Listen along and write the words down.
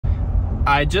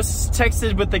I just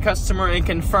texted with the customer and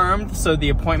confirmed, so the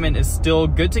appointment is still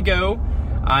good to go.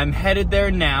 I'm headed there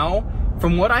now.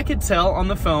 From what I could tell on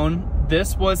the phone,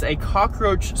 this was a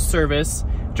cockroach service,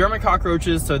 German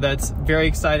cockroaches, so that's very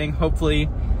exciting. Hopefully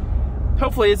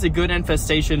it's a good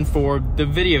infestation for the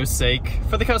video's sake.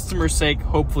 For the customer's sake,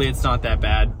 hopefully it's not that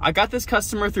bad. I got this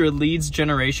customer through a leads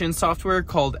generation software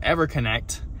called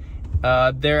Connect.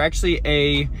 They're actually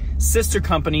a sister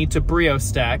company to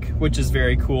BrioStack, which is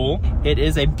very cool. It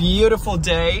is a beautiful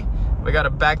day. We got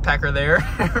a backpacker there.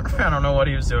 I don't know what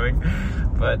he was doing,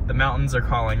 but the mountains are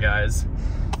calling, guys.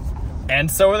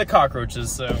 And so are the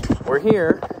cockroaches, so we're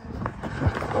here.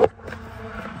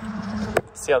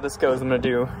 See how this goes. I'm gonna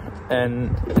do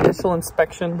an initial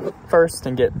inspection first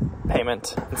and get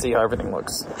payment and see how everything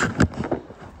looks.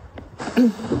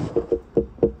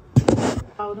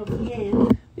 Out of here.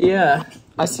 Yeah,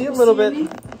 I see a little bit.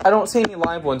 I don't see any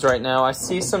live ones right now. I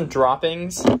see some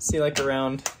droppings. See like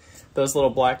around those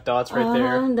little black dots right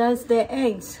there. That's the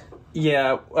eggs.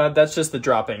 Yeah, that's just the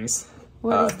droppings.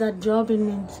 What is that dropping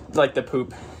means? Like the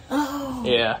poop. Oh.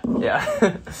 Yeah.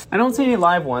 I don't see any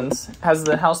live ones. Has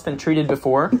the house been treated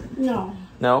before? No.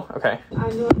 No? Okay. I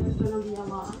know there's gonna be a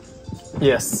lot.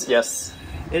 Yes.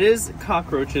 It is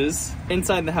cockroaches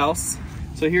inside the house.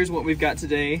 So here's what we've got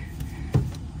today.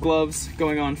 Gloves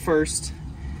going on first.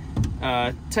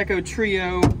 Teco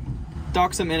Trio,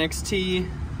 Doxum NXT,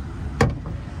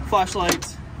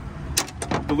 flashlight,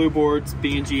 blue boards,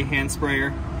 B&G hand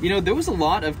sprayer. You know, there was a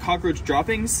lot of cockroach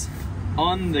droppings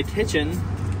on the kitchen,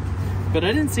 but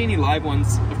I didn't see any live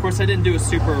ones. Of course, I didn't do a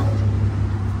super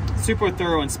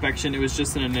thorough inspection. It was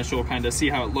just an initial kind of see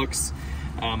how it looks.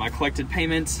 I collected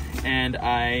payment and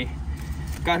I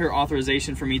got her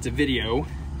authorization for me to video.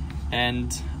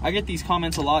 And I get these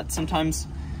comments a lot. Sometimes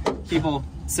people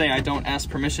say I don't ask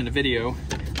permission to video.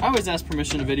 I always ask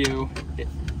permission to video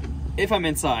if I'm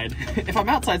inside. If I'm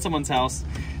outside someone's house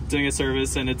doing a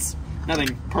service and it's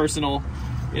nothing personal,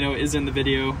 you know, is in the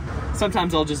video,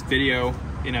 sometimes I'll just video,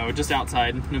 you know, just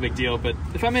outside, no big deal. But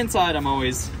if I'm inside, I'm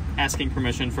always asking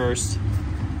permission first.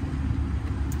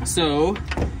 So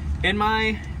in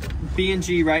my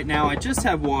B&G right now, I just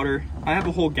have water. I have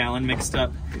a whole gallon mixed,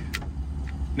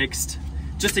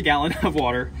 just a gallon of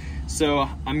water. So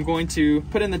I'm going to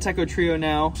put in the Teco Trio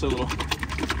now. So a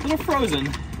little frozen.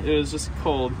 It was just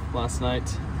cold last night.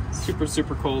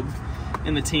 Super cold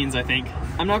in the teens, I think.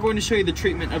 I'm not going to show you the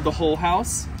treatment of the whole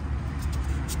house,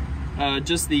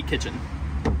 just the kitchen.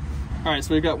 All right,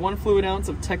 so we've got 1 fluid ounce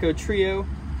of Teco Trio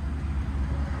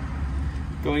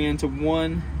going into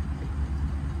 1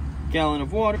 gallon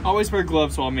of water. Always wear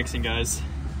gloves while mixing, guys.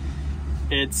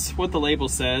 It's what the label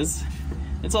says.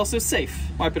 It's also safe.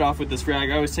 Wipe it off with this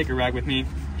rag. I always take a rag with me.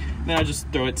 Then I just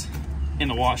throw it in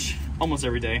the wash almost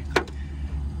every day.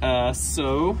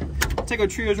 So Teco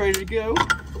Trio is ready to go.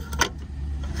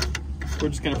 We're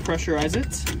just gonna pressurize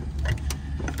it.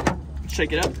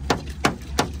 Shake it up.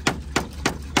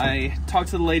 I talked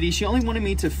to the lady. She only wanted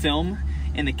me to film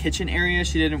in the kitchen area.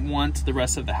 She didn't want the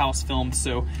rest of the house filmed.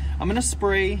 So I'm gonna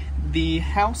spray the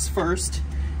house first,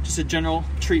 just a general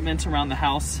treatment around the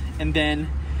house, and then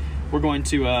we're going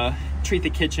to treat the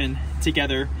kitchen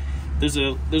together. There's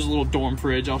a little dorm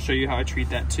fridge. I'll show you how I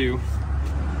treat that too.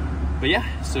 But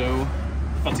yeah, so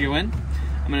about to go in.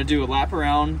 I'm gonna do a lap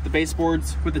around the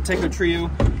baseboards with the Teco Trio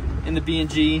in the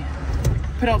B&G,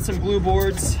 put out some glue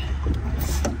boards,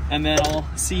 and then I'll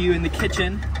see you in the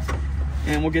kitchen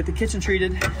and we'll get the kitchen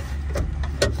treated.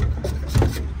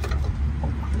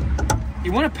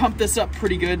 You wanna pump this up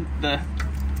pretty good. The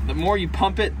more you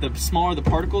pump it, the smaller the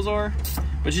particles are,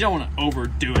 but you don't wanna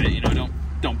overdo it, you know,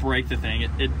 don't break the thing.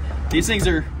 These things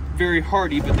are very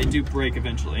hardy, but they do break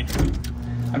eventually.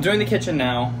 I'm doing the kitchen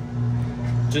now.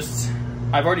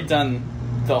 I've already done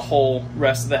the whole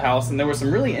rest of the house, and there were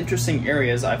some really interesting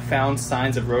areas I've found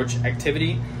signs of roach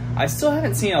activity. I still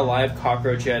haven't seen a live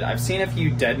cockroach yet. I've seen a few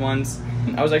dead ones.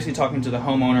 I was actually talking to the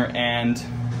homeowner, and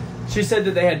she said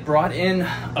that they had brought in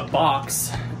a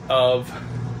box of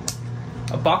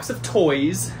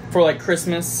toys for like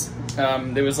Christmas.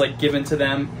 That was like given to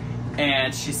them,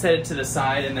 and she set it to the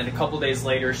side, and then a couple days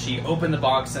later she opened the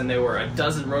box and there were a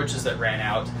dozen roaches that ran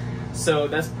out. So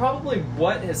that's probably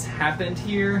what has happened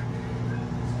here.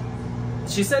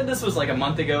 She said this was like a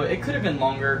month ago. It could have been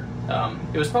longer.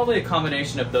 It was probably a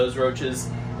combination of those roaches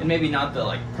and maybe not the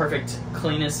like perfect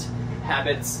cleanest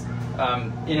habits.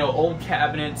 You know, old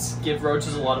cabinets give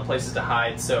roaches a lot of places to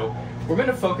hide, so we're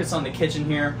gonna focus on the kitchen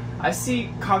here. I see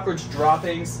cockroach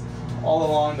droppings all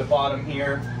along the bottom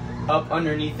here, up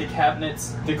underneath the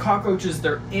cabinets. The cockroaches,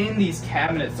 they're in these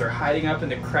cabinets. They're hiding up in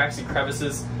the cracks and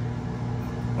crevices.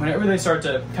 Whenever they start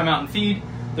to come out and feed,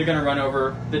 they're gonna run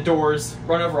over the doors,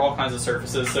 run over all kinds of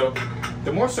surfaces. So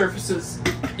the more surfaces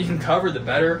you can cover, the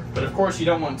better. But of course you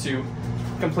don't want to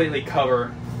completely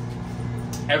cover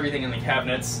everything in the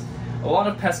cabinets. A lot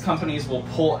of pest companies will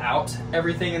pull out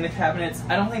everything in the cabinets.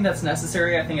 I don't think that's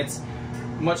necessary. I think it's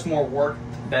much more work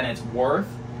than it's worth.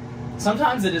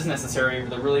 Sometimes it is necessary for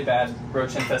the really bad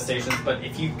roach infestations, but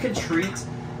if you could treat,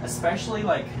 especially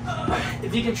like,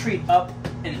 if you can treat up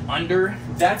and under,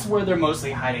 that's where they're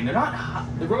mostly hiding. They're not,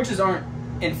 the roaches aren't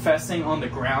infesting on the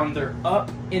ground, they're up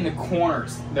in the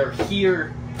corners. They're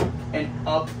here and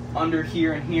up under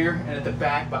here and here, and at the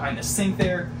back behind the sink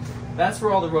there. That's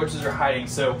where all the roaches are hiding.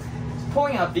 So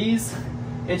pulling out these,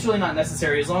 it's really not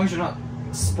necessary as long as you're not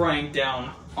spraying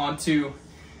down onto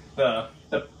the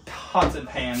pots and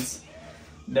pans,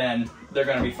 then they're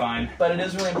gonna be fine. But it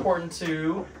is really important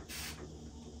to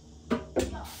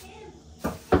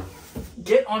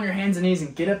get on your hands and knees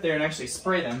and get up there and actually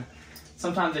spray them.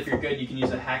 Sometimes if you're good, you can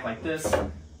use a hack like this,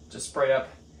 just spray up.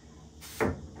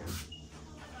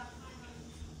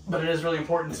 But it is really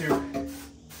important to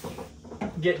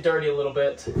get dirty a little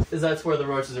bit, because that's where the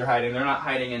roaches are hiding. They're not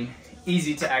hiding in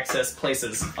easy to access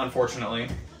places, unfortunately.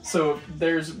 So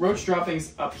there's roach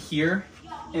droppings up here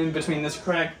in between this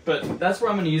crack, but that's where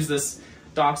I'm going to use this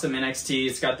Doxum NXT.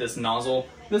 It's got this nozzle.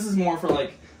 This is more for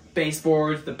like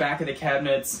baseboards, the back of the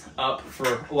cabinets, up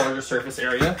for a larger surface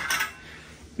area.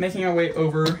 Making our way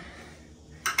over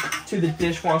to the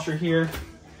dishwasher here.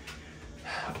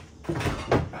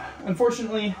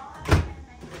 Unfortunately,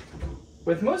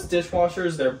 with most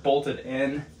dishwashers, they're bolted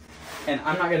in, and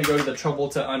I'm not going to go to the trouble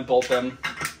to unbolt them.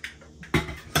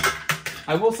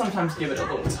 I will sometimes give it a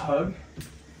little tug,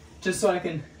 just so I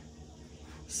can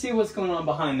see what's going on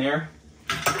behind there.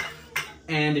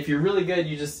 And if you're really good,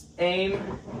 you just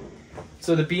aim.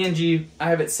 So the B&G, I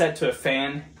have it set to a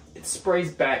fan. It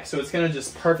sprays back, so it's going to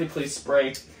just perfectly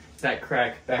spray that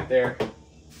crack back there.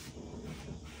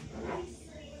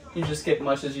 You just get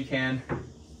much as you can.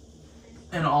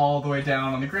 And all the way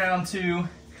down on the ground too.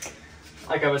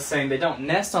 Like I was saying, they don't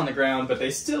nest on the ground, but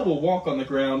they still will walk on the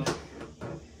ground.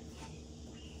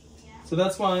 So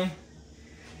that's why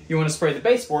you want to spray the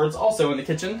baseboards also in the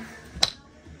kitchen.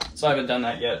 So I haven't done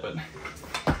that yet, but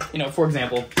you know, for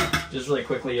example, just really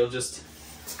quickly, you'll just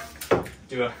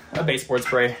do a baseboard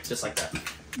spray just like that.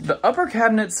 The upper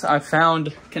cabinets I've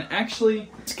found can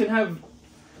have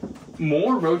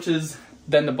more roaches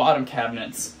than the bottom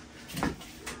cabinets.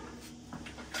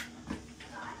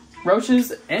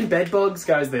 Roaches and bed bugs,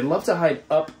 guys, they love to hide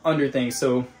up under things,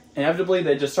 so inevitably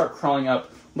they just start crawling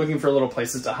up looking for little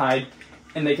places to hide,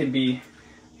 and they can be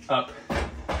up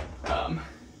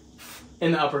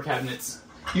in the upper cabinets,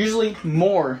 usually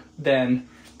more than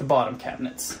the bottom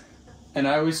cabinets. And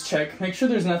I always check, make sure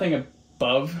there's nothing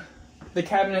above the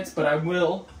cabinets, but I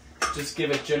will just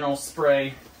give a general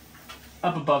spray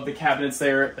up above the cabinets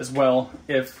there as well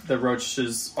if the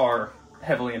roaches are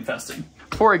heavily infested.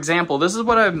 For example, this is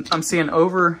what I'm seeing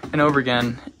over and over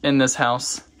again in this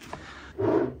house.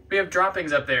 We have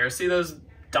droppings up there. See those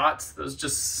dots, those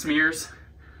just smears?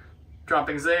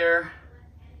 Droppings there.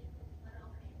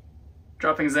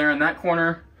 Droppings there in that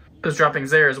corner. There's droppings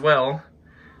there as well.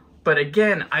 But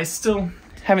again, I still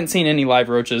haven't seen any live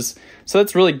roaches. So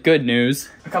that's really good news.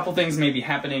 A couple things may be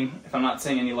happening if I'm not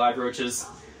seeing any live roaches.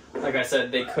 Like I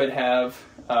said, they could have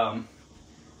done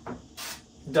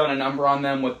a number on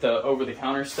them with the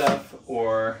over-the-counter stuff,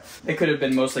 or they could have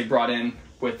been mostly brought in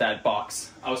with that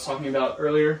box I was talking about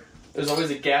earlier. There's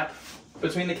always a gap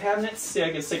between the cabinets. See,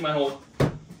 I can stick my whole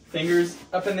fingers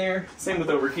up in there. Same with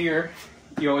over here.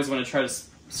 You always want to try to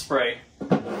spray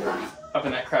up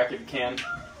in that crack if you can.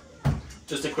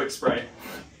 Just a quick spray,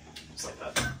 just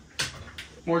like that.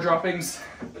 More droppings,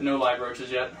 but no live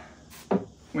roaches yet.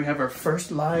 We have our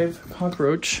first live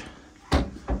cockroach.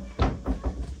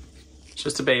 It's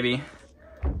just a baby.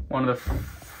 One of the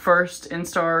first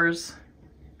instars,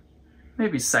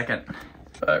 maybe second.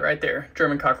 But right there,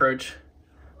 German cockroach.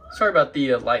 Sorry about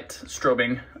the light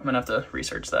strobing. I'm gonna have to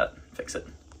research that, fix it.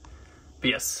 But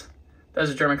yes, that's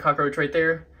a German cockroach right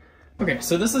there. Okay,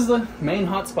 so this is the main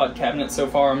hotspot cabinet so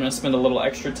far. I'm gonna spend a little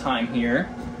extra time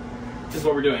here. This is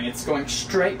what we're doing. It's going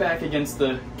straight back against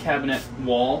the cabinet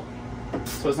wall,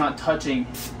 so it's not touching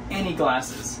any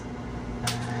glasses.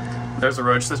 There's a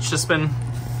roach that's just been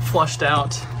flushed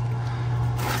out.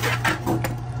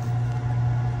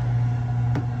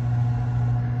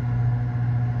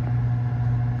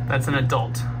 That's an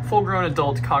adult, full-grown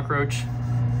adult cockroach.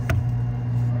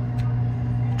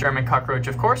 German cockroach,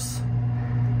 of course.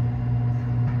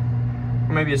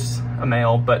 Or maybe it's a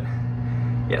male, but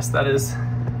yes, that is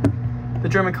the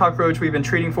German cockroach we've been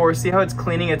treating for. See how it's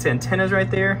cleaning its antennas right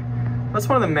there? That's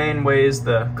one of the main ways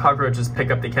the cockroaches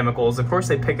pick up the chemicals. Of course,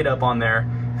 they pick it up on their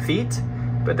feet,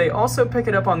 but they also pick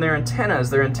it up on their antennas.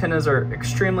 Their antennas are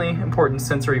extremely important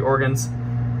sensory organs.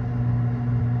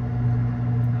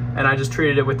 And I just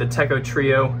treated it with the Teco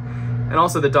Trio and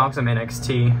also the Doxum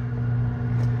NXT.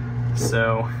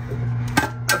 So,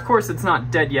 of course, it's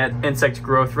not dead yet, insect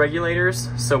growth regulators.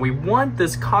 So we want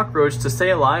this cockroach to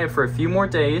stay alive for a few more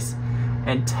days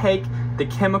and take the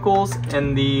chemicals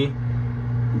and the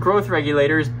growth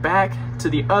regulators back to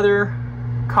the other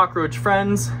cockroach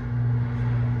friends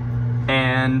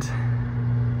and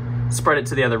spread it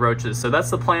to the other roaches. So that's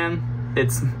the plan.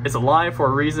 It's alive for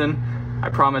a reason. I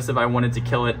promise if I wanted to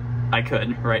kill it, I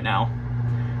could right now.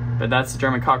 But that's the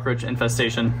German cockroach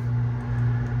infestation.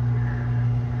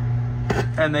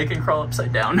 And they can crawl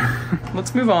upside down.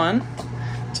 Let's move on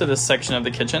to this section of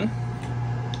the kitchen.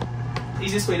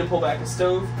 Easiest way to pull back a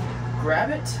stove, grab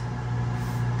it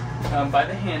by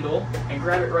the handle and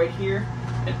grab it right here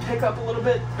and pick up a little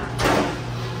bit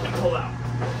and pull out.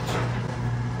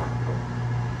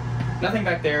 Nothing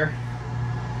back there,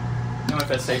 no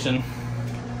infestation.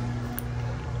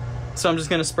 So I'm just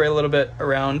gonna spray a little bit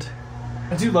around.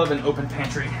 I do love an open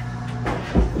pantry.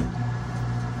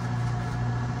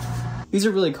 These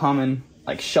are really common,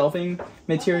 like shelving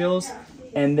materials,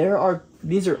 and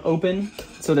these are open,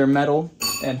 so they're metal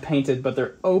and painted, but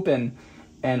they're open.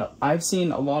 And I've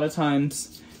seen a lot of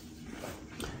times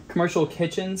commercial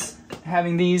kitchens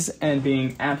having these and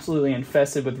being absolutely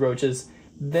infested with roaches.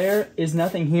 There is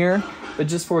nothing here, but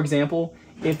just for example,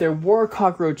 if there were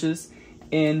cockroaches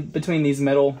in between these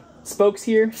metal spokes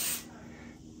here,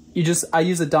 I use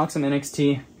a Doxum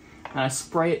NXT and I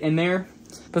spray it in there.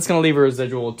 That's gonna leave a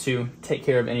residual to take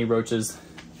care of any roaches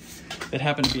that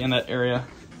happen to be in that area.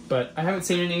 But I haven't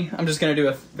seen any. I'm just gonna do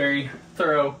a very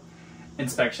thorough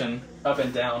inspection up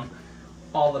and down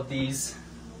all of these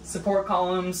support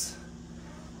columns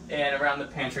and around the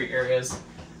pantry areas.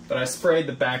 But I sprayed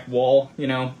the back wall, you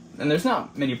know, and there's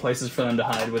not many places for them to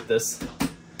hide with this.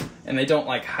 And they don't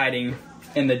like hiding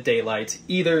in the daylight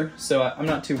either, so I'm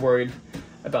not too worried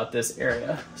about this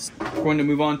area. So we're going to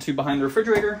move on to behind the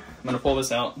refrigerator. I'm gonna pull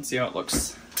this out and see how it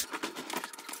looks.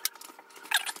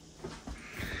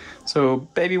 So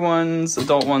baby ones,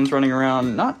 adult ones running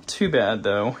around, not too bad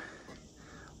though,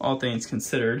 all things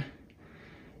considered.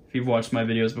 If you've watched my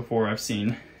videos before, I've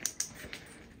seen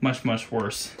much, much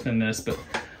worse than this, but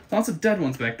lots of dead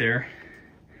ones back there.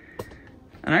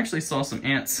 And I actually saw some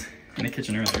ants in the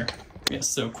kitchen earlier. Yes,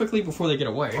 so quickly before they get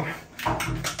away,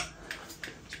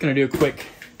 just gonna do a quick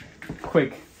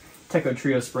Teco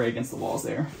Trio spray against the walls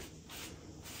there.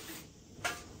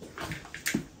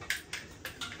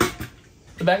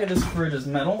 The back of this fridge is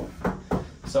metal,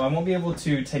 so I won't be able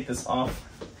to take this off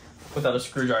without a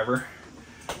screwdriver.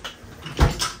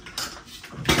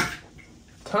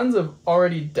 Tons of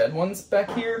already dead ones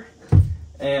back here,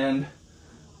 and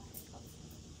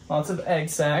lots of egg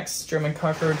sacs, German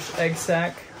cockroach egg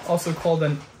sac, also called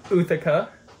an Utica,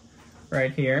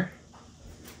 right here.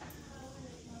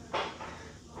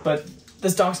 But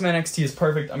this Doxum NXT is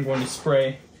perfect. I'm going to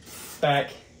spray back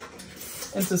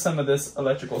into some of this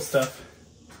electrical stuff.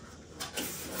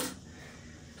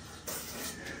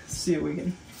 See if we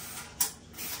can.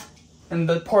 And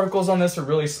the particles on this are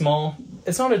really small.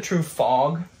 It's not a true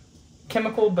fog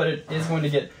chemical, but it is going to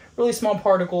get really small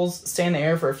particles, stay in the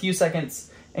air for a few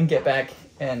seconds, and get back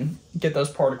and get those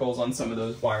particles on some of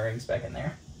those wirings back in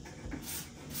there.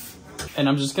 And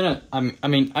I'm just gonna, I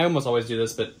mean, I almost always do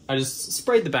this, but I just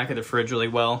sprayed the back of the fridge really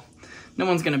well. No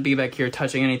one's gonna be back here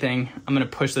touching anything. I'm gonna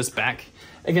push this back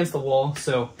against the wall.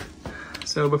 So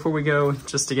before we go,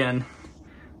 just again,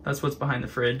 that's what's behind the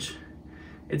fridge.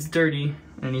 It's dirty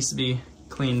and it needs to be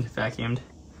cleaned, vacuumed.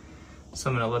 So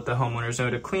I'm gonna let the homeowners know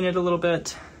to clean it a little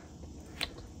bit.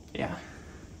 Yeah.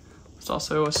 There's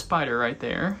also a spider right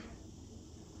there.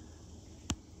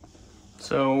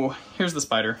 So here's the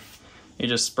spider. You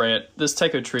just spray it. This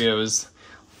Teco Trio it's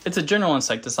a general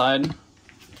insecticide.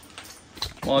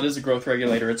 While it is a growth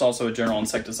regulator, it's also a general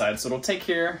insecticide. So it'll take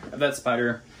care of that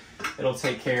spider. It'll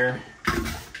take care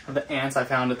of the ants I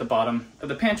found at the bottom of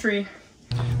the pantry.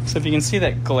 So if you can see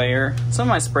that glare, some of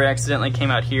my spray accidentally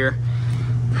came out here.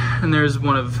 And there's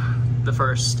one of the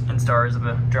first instars of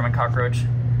the German cockroach.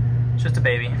 It's just a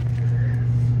baby.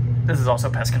 This is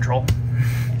also pest control.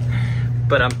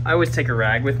 But I always take a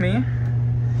rag with me.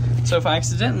 So if I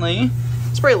accidentally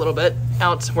spray a little bit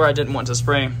out where I didn't want to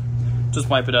spray, just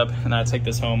wipe it up and then I take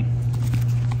this home.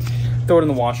 Throw it in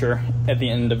the washer at the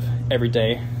end of every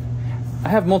day. I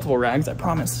have multiple rags, I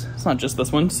promise. It's not just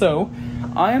this one. So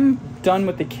I'm done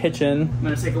with the kitchen. I'm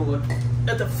gonna take a look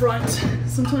at the front.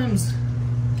 Sometimes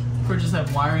Or just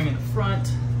have wiring in the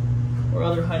front or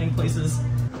other hiding places.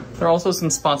 There are also some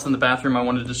spots in the bathroom I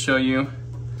wanted to show you.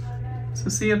 So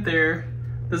see up there,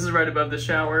 this is right above the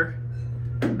shower.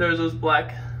 There's those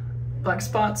black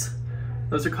spots.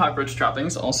 Those are cockroach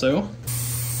droppings also.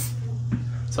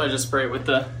 So I just spray it with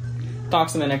the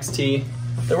Doxamine XT.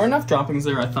 There were enough droppings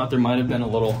there, I thought there might have been a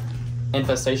little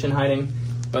infestation hiding,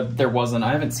 but there wasn't.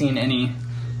 I haven't seen any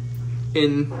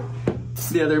in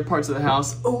the other parts of the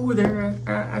house. Oh, there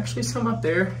are actually some up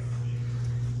there.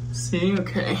 See,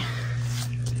 okay.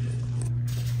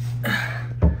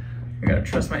 I gotta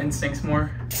trust my instincts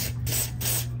more.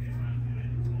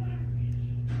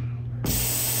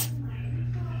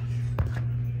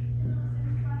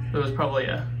 There was probably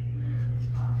a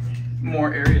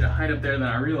more area to hide up there than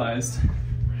I realized.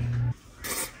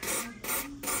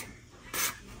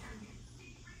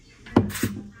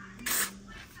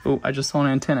 Oh, I just saw an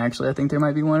antenna actually. I think there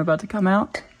might be one about to come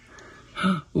out.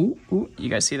 Ooh, ooh, you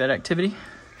guys see that activity?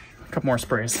 A couple more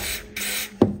sprays.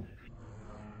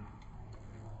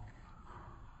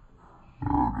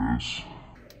 There it is.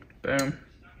 Boom.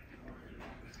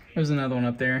 There's another one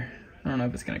up there. I don't know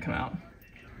if it's gonna come out.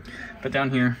 But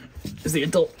down here is the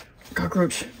adult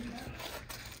cockroach.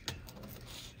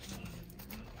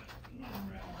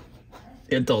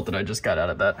 The adult that I just got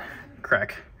out of that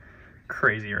crack.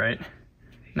 Crazy, right?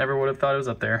 Never would have thought it was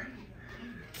up there.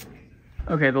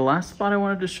 Okay, the last spot I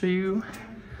wanted to show you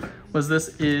was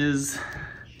this is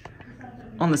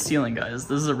on the ceiling, guys.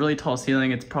 This is a really tall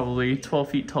ceiling. It's probably 12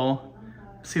 feet tall.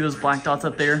 See those black dots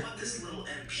up there?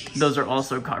 Those are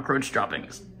also cockroach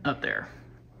droppings up there.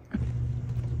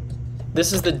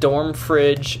 This is the dorm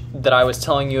fridge that I was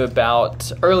telling you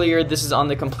about earlier. This is on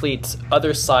the complete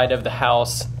other side of the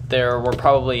house. There were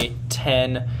probably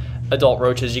 10 adult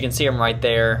roaches. You can see them right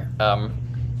there,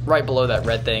 right below that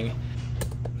red thing.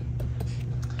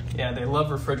 Yeah, they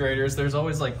love refrigerators. There's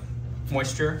always like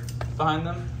moisture behind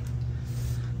them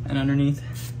and underneath.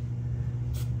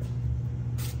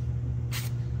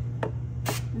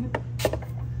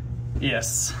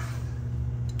 Yes.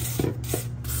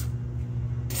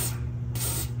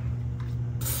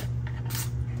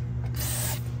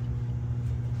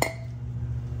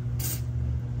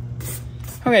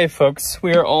 Okay, folks,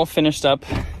 we are all finished up.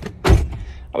 I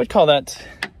would call that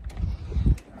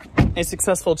a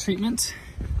successful treatment.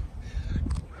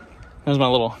 There's my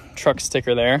little truck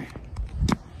sticker there.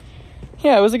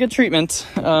 Yeah, it was a good treatment.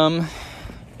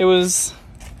 It was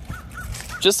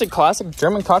just a classic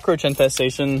German cockroach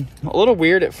infestation. A little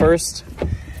weird at first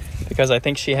because I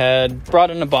think she had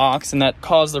brought in a box and that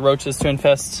caused the roaches to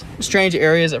infest strange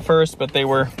areas at first, but they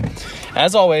were,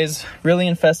 as always, really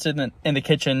infested in the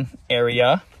kitchen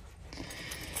area.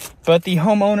 But the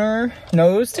homeowner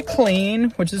knows to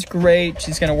clean, which is great.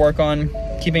 She's gonna work on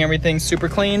keeping everything super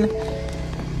clean.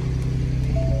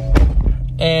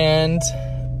 And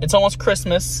it's almost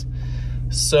Christmas,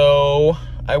 so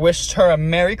I wished her a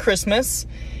Merry Christmas.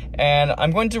 And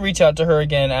I'm going to reach out to her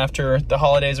again after the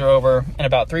holidays are over in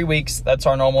about 3 weeks. That's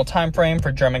our normal time frame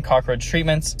for German cockroach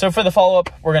treatments. So for the follow-up,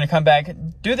 we're gonna come back,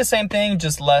 do the same thing,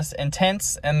 just less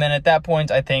intense. And then at that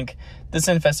point, I think this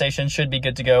infestation should be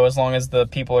good to go. As long as the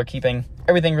people are keeping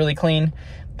everything really clean,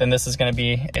 then this is gonna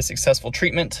be a successful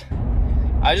treatment.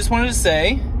 I just wanted to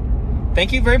say,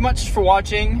 thank you very much for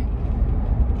watching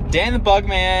Dan the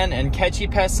Bugman and Catchy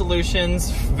Pest Solutions'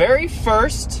 very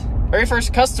first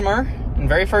customer and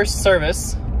very first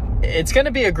service. It's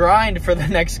gonna be a grind for the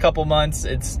next couple months.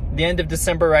 It's the end of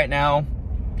December right now.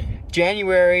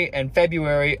 January and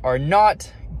February are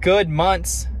not good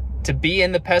months to be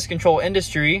in the pest control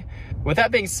industry. With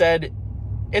that being said,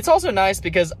 it's also nice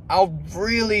because I'll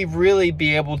really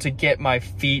be able to get my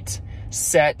feet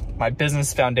set, my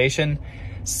business foundation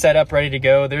set up, ready to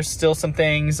go. There's still some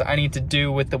things I need to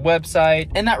do with the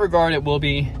website. In that regard, it will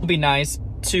be nice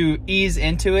to ease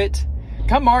into it.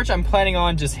 Come March, I'm planning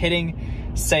on just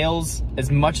hitting sales as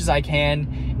much as I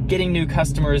can, getting new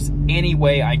customers any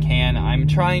way I can. I'm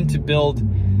trying to build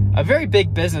a very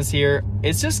big business here.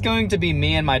 It's just going to be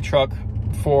me and my truck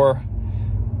for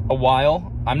a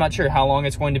while. I'm not sure how long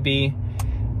it's going to be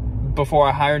before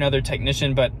I hire another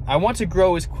technician, but I want to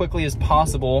grow as quickly as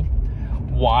possible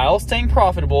while staying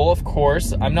profitable, of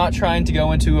course. I'm not trying to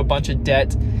go into a bunch of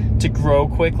debt to grow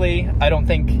quickly.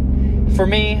 For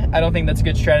me, I don't think that's a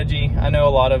good strategy. I know a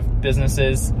lot of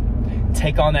businesses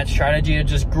take on that strategy to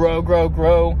just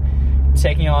grow,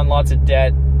 taking on lots of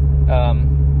debt.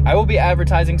 I will be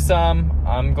advertising some.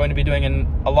 I'm going to be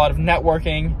doing a lot of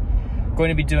networking. I'm going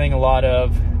to be doing a lot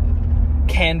of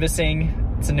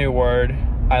canvassing. It's a new word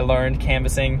I learned,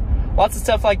 canvassing. Lots of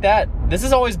stuff like that. This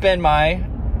has always been my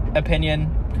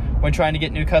opinion. when trying to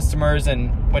get new customers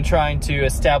and when trying to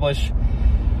establish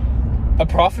a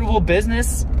profitable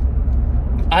business,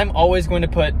 I'm always going to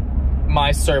put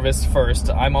my service first.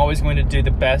 I'm always going to do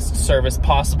the best service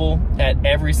possible at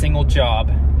every single job.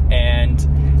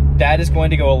 And that is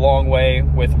going to go a long way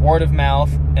with word of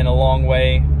mouth and a long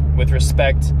way with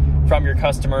respect from your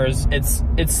customers. It's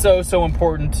so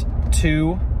important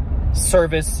to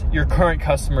service your current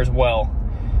customers well.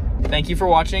 Thank you for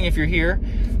watching. If you're here,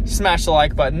 smash the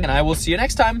like button, and I will see you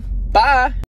next time. Bye.